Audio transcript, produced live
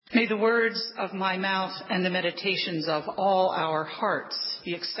May the words of my mouth and the meditations of all our hearts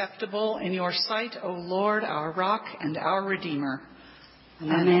be acceptable in your sight, O Lord, our rock and our Redeemer.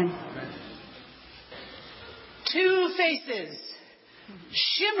 Amen. Two faces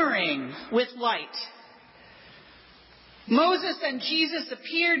shimmering with light. Moses and Jesus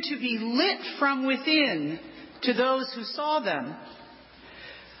appeared to be lit from within to those who saw them.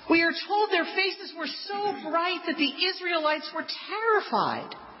 We are told their faces were so bright that the Israelites were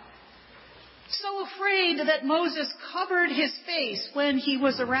terrified. So afraid that Moses covered his face when he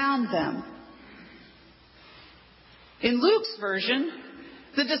was around them. In Luke's version,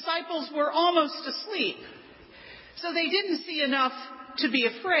 the disciples were almost asleep, so they didn't see enough to be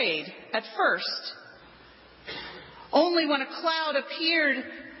afraid at first. Only when a cloud appeared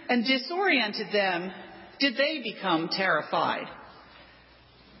and disoriented them did they become terrified.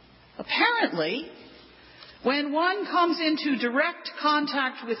 Apparently, when one comes into direct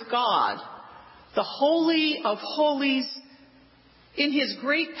contact with God, the Holy of Holies, in his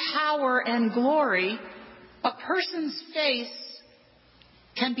great power and glory, a person's face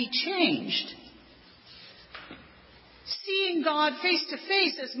can be changed. Seeing God face to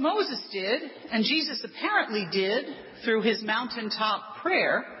face as Moses did, and Jesus apparently did through his mountaintop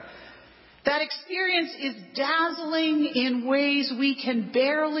prayer, that experience is dazzling in ways we can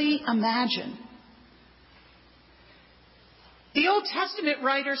barely imagine. The Old Testament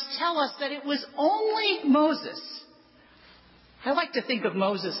writers tell us that it was only Moses. I like to think of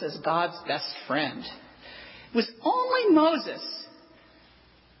Moses as God's best friend. It was only Moses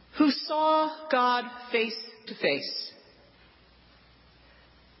who saw God face to face.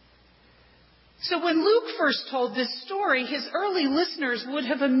 So when Luke first told this story, his early listeners would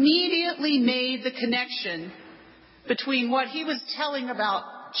have immediately made the connection between what he was telling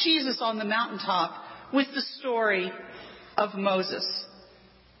about Jesus on the mountaintop with the story of Moses.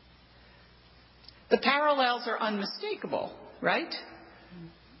 The parallels are unmistakable, right?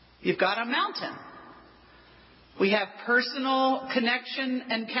 You've got a mountain. We have personal connection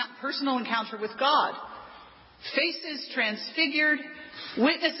and personal encounter with God. Faces transfigured,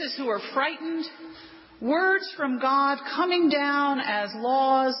 witnesses who are frightened, words from God coming down as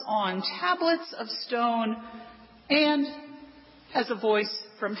laws on tablets of stone, and as a voice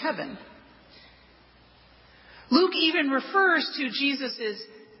from heaven. Luke even refers to Jesus'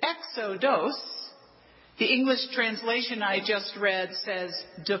 exodos. The English translation I just read says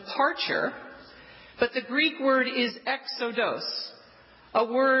departure, but the Greek word is exodos, a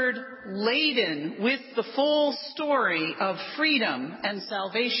word laden with the full story of freedom and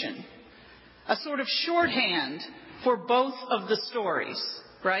salvation. A sort of shorthand for both of the stories,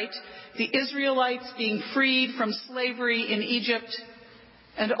 right? The Israelites being freed from slavery in Egypt,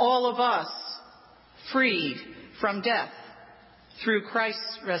 and all of us freed from death through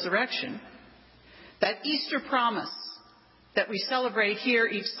Christ's resurrection. That Easter promise that we celebrate here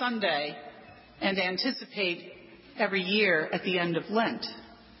each Sunday and anticipate every year at the end of Lent.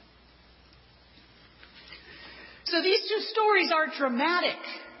 So these two stories are dramatic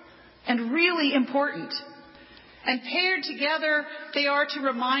and really important. And paired together, they are to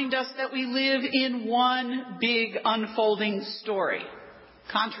remind us that we live in one big unfolding story.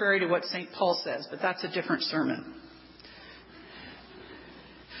 Contrary to what St. Paul says, but that's a different sermon.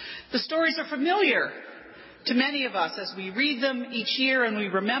 The stories are familiar to many of us as we read them each year and we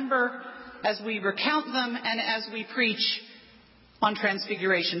remember, as we recount them, and as we preach on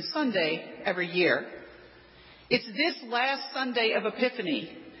Transfiguration Sunday every year. It's this last Sunday of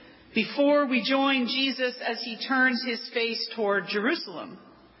Epiphany, before we join Jesus as he turns his face toward Jerusalem,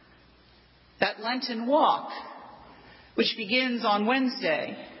 that Lenten walk, which begins on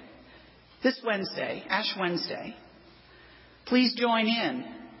Wednesday, this Wednesday, Ash Wednesday. Please join in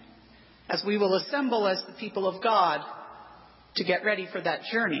as we will assemble as the people of God to get ready for that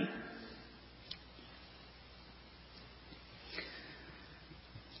journey.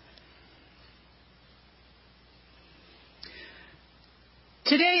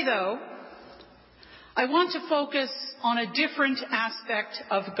 Today, though, I want to focus on a different aspect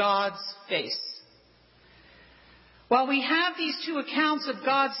of God's face. While we have these two accounts of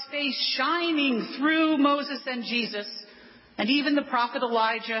God's face shining through Moses and Jesus, and even the prophet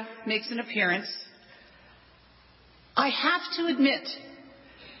Elijah makes an appearance, I have to admit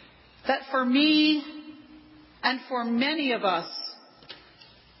that for me and for many of us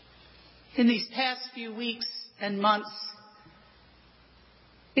in these past few weeks and months,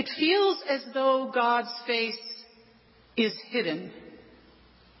 it feels as though God's face is hidden.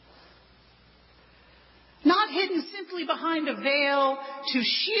 Not hidden simply behind a veil to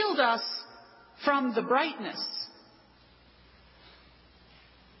shield us from the brightness,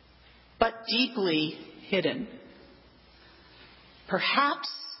 deeply hidden. Perhaps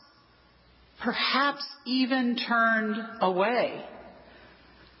even turned away.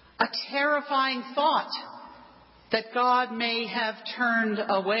 A terrifying thought that God may have turned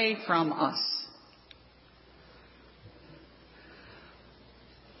away from us.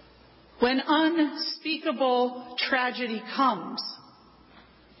 When unspeakable tragedy comes,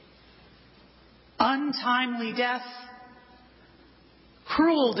 untimely death,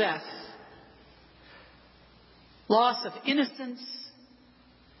 cruel death, loss of innocence,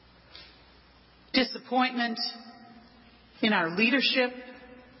 disappointment in our leadership,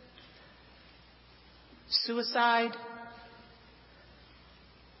 suicide,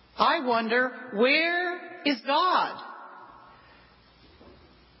 I wonder, where is God?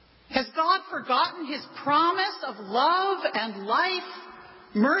 Has God forgotten His promise of love and life,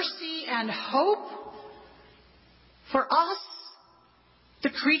 mercy and hope for us, the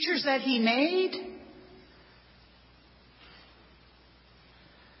creatures that He made?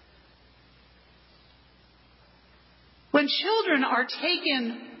 When children are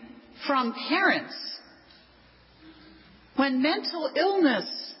taken from parents, when mental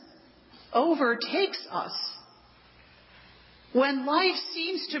illness overtakes us, when life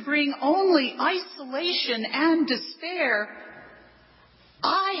seems to bring only isolation and despair,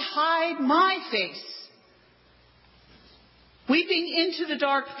 I hide my face, weeping into the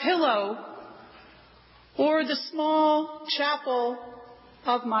dark pillow or the small chapel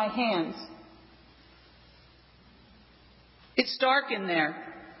of my hands. It's dark in there.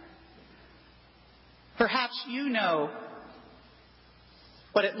 Perhaps you know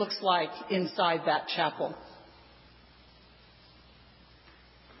what it looks like inside that chapel.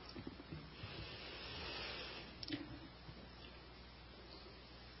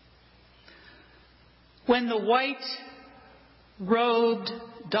 When the white-robed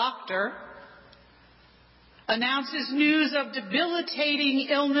doctor announces news of debilitating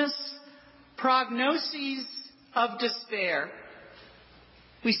illness, prognoses of despair,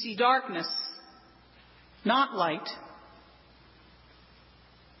 we see darkness, not light.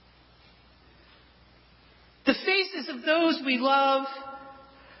 The faces of those we love,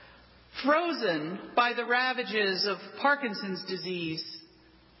 frozen by the ravages of Parkinson's disease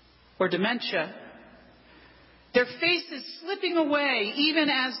or dementia, their faces slipping away even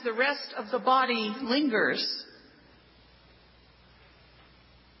as the rest of the body lingers.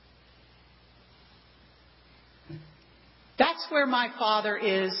 That's where my Father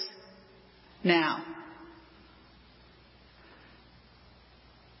is now.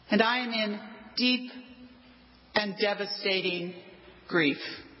 And I am in deep and devastating grief.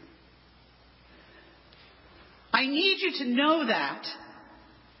 I need you to know that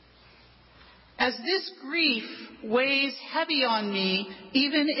as this grief weighs heavy on me,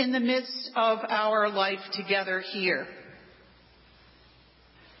 even in the midst of our life together here.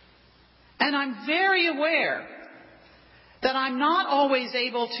 And I'm very aware that I'm not always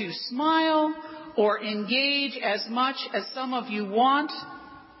able to smile or engage as much as some of you want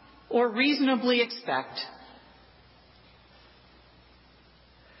or reasonably expect.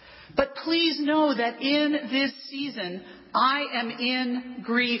 But please know that in this season, I am in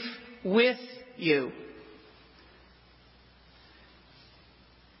grief with you.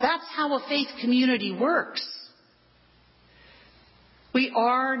 That's how a faith community works. We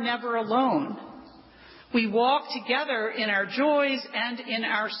are never alone. We walk together in our joys and in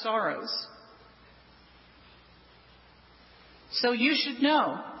our sorrows. So you should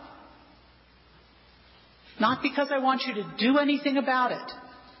know, not because I want you to do anything about it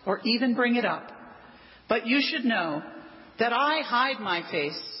or even bring it up, but you should know that I hide my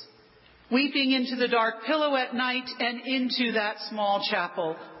face, weeping into the dark pillow at night and into that small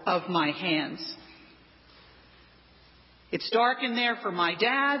chapel of my hands. It's dark in there for my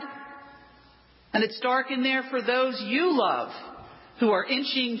dad, and it's dark in there for those you love who are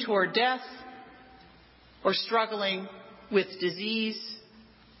inching toward death or struggling with disease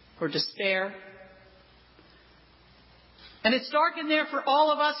or despair. And it's dark in there for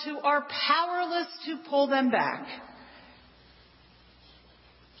all of us who are powerless to pull them back.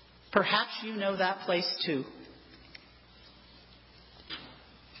 Perhaps you know that place too.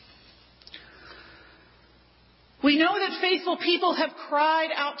 We know that faithful people have cried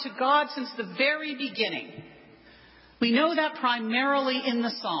out to God since the very beginning. We know that primarily in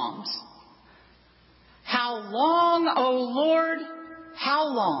the Psalms. How long, O Lord, how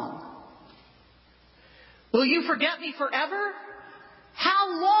long? Will you forget me forever? How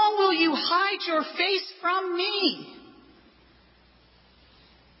long will you hide your face from me?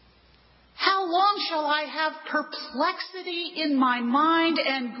 How How long shall I have perplexity in my mind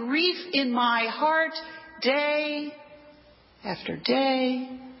and grief in my heart, day after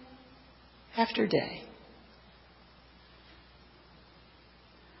day after day?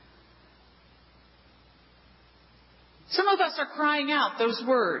 Some of us are crying out those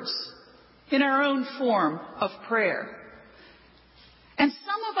words in our own form of prayer. And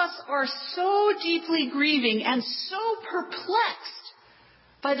some of us are so deeply grieving and so perplexed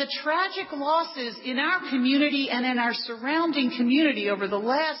by the tragic losses in our community and in our surrounding community over the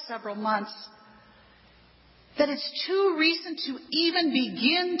last several months that it's too recent to even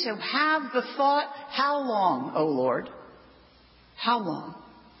begin to have the thought, how long, O Lord? How long?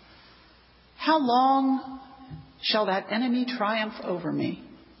 How long shall that enemy triumph over me?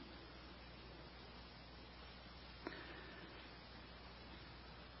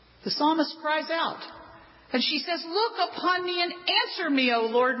 The psalmist cries out, and she says, look upon me and answer me, O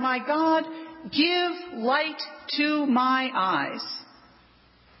Lord my God. Give light to my eyes.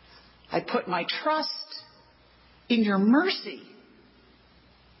 I put my trust in your mercy.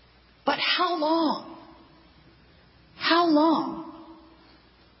 But how long? How long?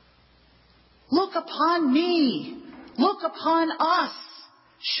 Look upon me. Look upon us.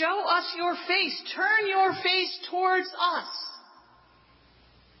 Show us your face. Turn your face towards us.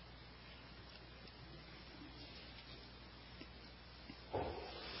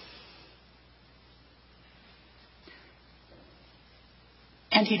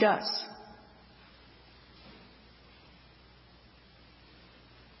 And he does.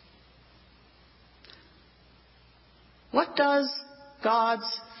 What does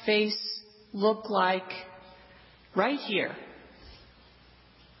God's face look like right here?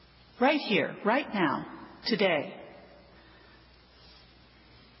 Right here, right now, today?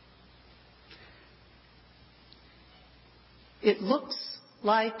 It looks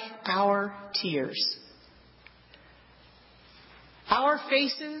like our tears. Our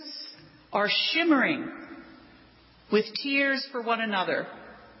faces are shimmering with tears for one another,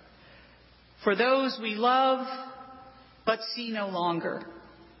 for those we love but see no longer.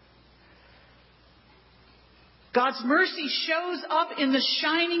 God's mercy shows up in the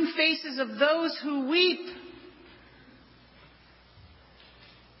shining faces of those who weep.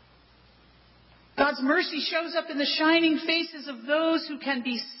 God's mercy shows up in the shining faces of those who can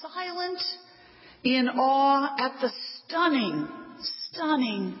be silent in awe at the stunning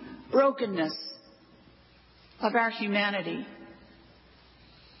brokenness of our humanity,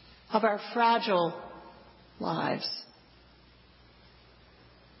 of our fragile lives,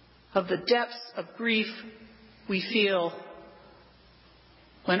 of the depths of grief we feel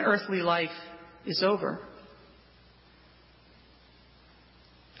when earthly life is over.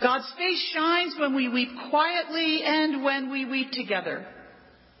 God's face shines when we weep quietly and when we weep together.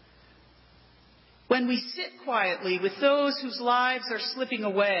 When we sit quietly with those whose lives are slipping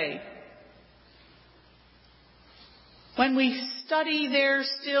away. When we study their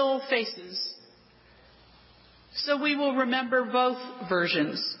still faces. So we will remember both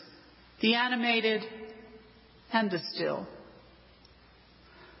versions, the animated and the still.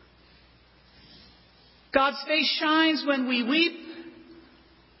 God's face shines when we weep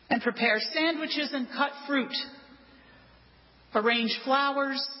and prepare sandwiches and cut fruit, arrange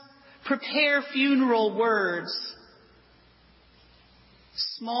flowers, prepare funeral words,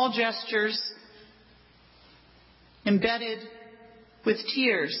 small gestures embedded with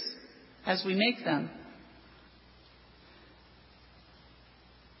tears as we make them.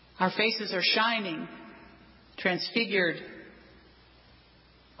 Our faces are shining, transfigured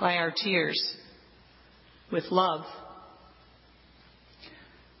by our tears with love.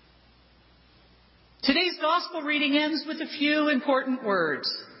 Today's gospel reading ends with a few important words.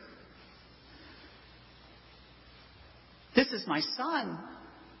 This is my son.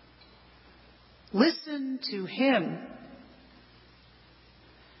 Listen to him.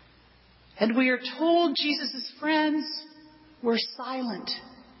 And we are told Jesus' friends were silent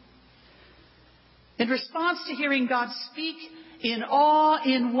in response to hearing God speak in awe,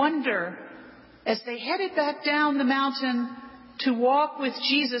 in wonder, as they headed back down the mountain to walk with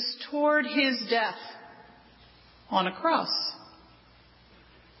Jesus toward his death on a cross.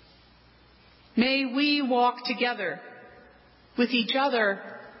 May we walk together with each other,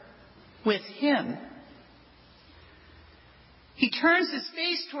 with him. He turns his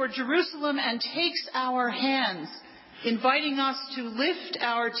face toward Jerusalem and takes our hands, inviting us to lift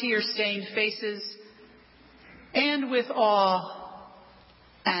our tear-stained faces and with awe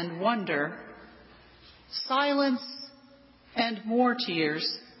and wonder, silence and more tears,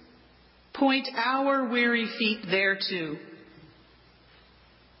 point our weary feet thereto.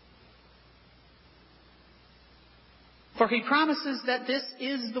 For he promises that this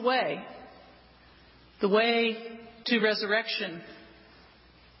is the way to resurrection,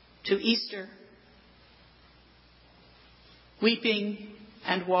 to Easter, weeping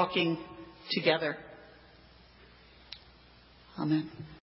and walking together. Amen.